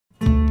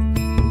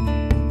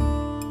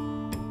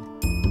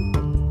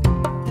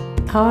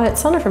Hi,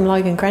 it's Sonia from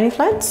Logan Granny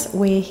Flats.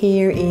 We're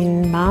here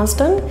in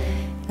Marsden,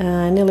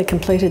 nearly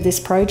completed this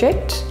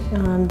project.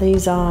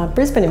 These are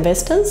Brisbane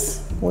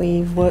investors.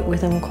 We've worked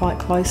with them quite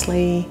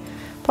closely,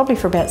 probably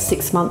for about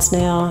 6 months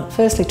now.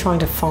 Firstly, trying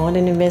to find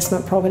an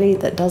investment property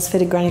that does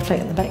fit a granny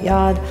flat in the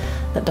backyard,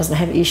 that doesn't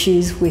have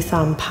issues with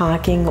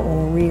parking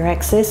or rear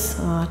access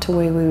to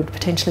where we would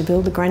potentially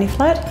build the granny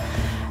flat.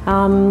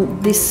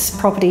 This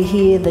property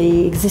here,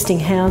 the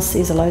existing house,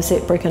 is a low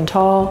set brick and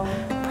tile,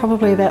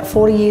 probably about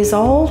 40 years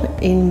old,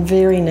 in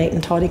very neat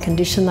and tidy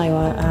condition. They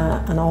were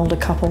an older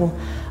couple,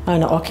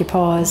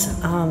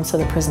 owner-occupiers, so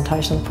the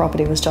presentation of the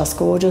property was just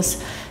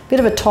gorgeous. Bit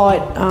of a tight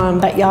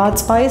backyard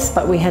space,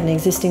 but we had an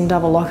existing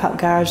double lock-up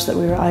garage that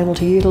we were able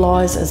to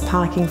utilise as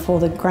parking for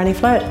the granny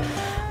flat.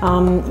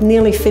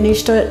 Nearly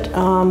finished it.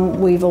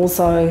 We've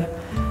also,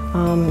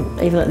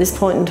 even at this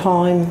point in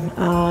time,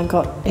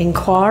 got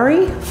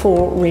inquiry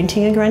for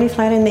renting a granny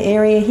flat in the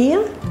area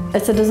here.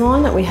 It's a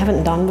design that we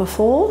haven't done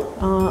before.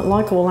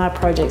 Like all our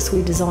projects,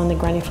 we design the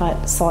granny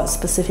flat site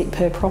specific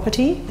per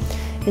property.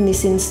 In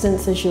this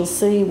instance, as you'll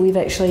see, we've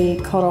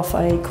actually cut off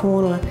a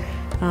corner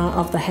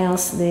of the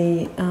house,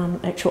 the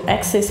actual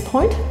access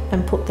point,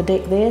 and put the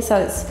deck there. So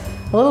it's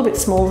a little bit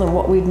smaller than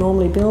what we'd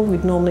normally build.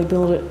 We'd normally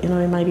build it,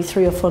 maybe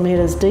 3 or 4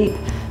 metres deep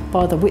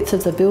by the width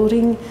of the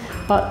building,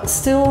 but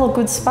still a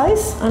good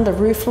space under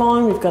roof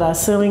line. We've got our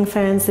ceiling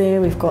fans there.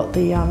 We've got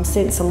the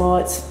sensor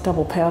lights,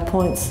 double power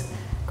points.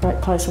 Great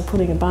place for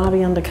putting a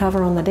barbie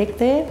undercover on the deck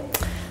there.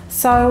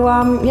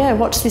 So yeah,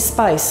 watch this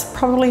space.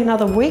 Probably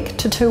another week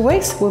to 2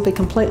 weeks, we'll be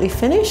completely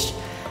finished,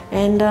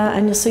 and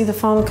you'll see the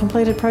final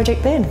completed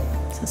project then.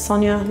 So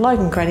Sonia,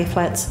 Logan Granny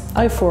Flats,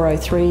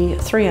 0403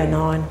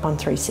 309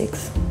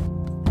 136.